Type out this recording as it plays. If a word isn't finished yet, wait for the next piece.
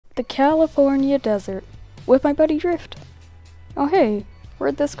the California desert with my buddy Drift. Oh hey,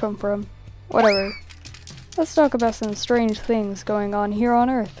 where'd this come from? Whatever. Let's talk about some strange things going on here on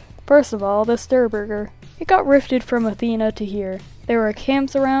Earth. First of all, this Sturburger. It got rifted from Athena to here. There were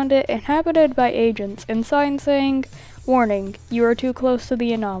camps around it inhabited by agents and signs saying, "Warning, you are too close to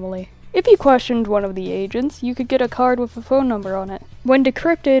the anomaly." If you questioned one of the agents, you could get a card with a phone number on it. When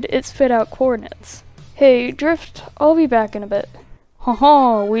decrypted, it spit out coordinates. Hey, Drift, I'll be back in a bit.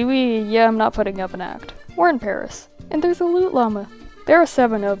 Haha, wee, yeah, I'm not putting up an act. We're in Paris, and there's a loot llama. There are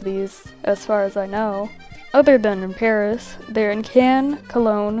 7 of these, as far as I know. Other than in Paris, they're in Cannes,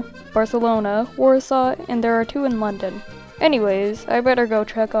 Cologne, Barcelona, Warsaw, and there are 2 in London. Anyways, I better go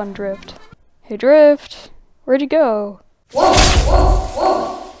check on Drift. Hey Drift, where'd you go?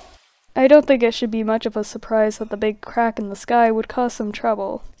 I don't think it should be much of a surprise that the big crack in the sky would cause some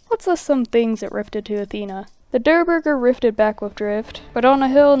trouble. Let's list some things it rifted to Athena. The Sturburger rifted back with Drift, but on a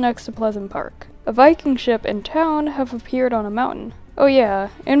hill next to Pleasant Park. A Viking ship and town have appeared on a mountain. Oh yeah,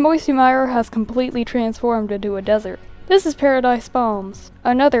 and Moisty Mire has completely transformed into a desert. This is Paradise Palms,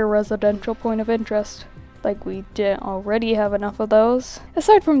 another residential point of interest. Like we didn't already have enough of those.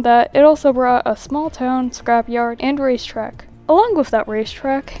 Aside from that, it also brought a small town, scrapyard, and racetrack. Along with that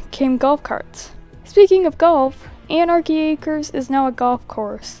racetrack came golf carts. Speaking of golf, Anarchy Acres is now a golf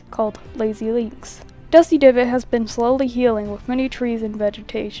course called Lazy Links. Dusty Divot has been slowly healing with many trees and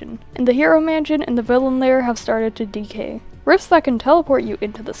vegetation, and the Hero Mansion and the Villain Lair have started to decay. Rifts that can teleport you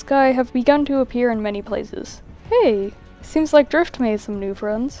into the sky have begun to appear in many places. Hey, seems like Drift made some new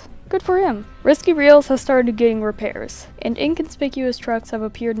friends. Good for him. Risky Reels has started getting repairs, and inconspicuous trucks have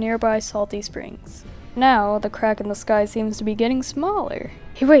appeared nearby Salty Springs. Now, the crack in the sky seems to be getting smaller.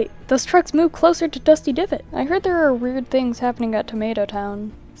 Hey wait, those trucks move closer to Dusty Divot. I heard there are weird things happening at Tomato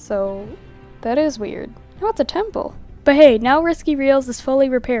Town, so that is weird. Now it's a temple. But hey, now Risky Reels is fully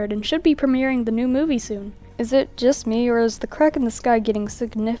repaired and should be premiering the new movie soon. Is it just me, or is the crack in the sky getting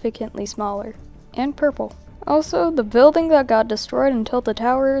significantly smaller? And purple. Also, the building that got destroyed in Tilted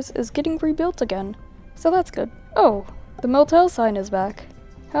Towers is getting rebuilt again, so that's good. Oh, the motel sign is back.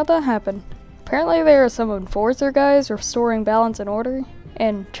 How'd that happen? Apparently there are some enforcer guys restoring balance and order,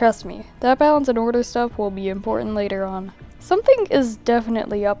 and trust me, that balance and order stuff will be important later on. Something is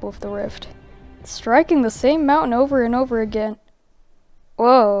definitely up with the rift. It's striking the same mountain over and over again.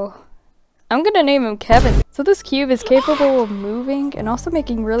 Whoa. I'm gonna name him Kevin. So this cube is capable of moving and also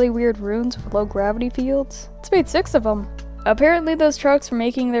making really weird runes with low gravity fields. It's made 6 of them. Apparently those trucks are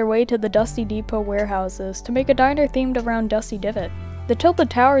making their way to the Dusty Depot warehouses to make a diner themed around Dusty Divot. The Tilted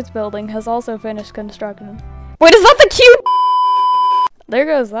Towers building has also finished construction. Wait, is that the cube? There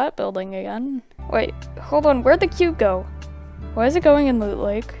goes that building again. Wait, hold on, where'd the cube go? Why is it going in Loot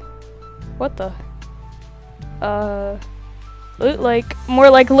Lake? What the? Loot Lake. More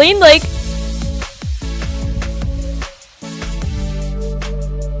like Lean Lake!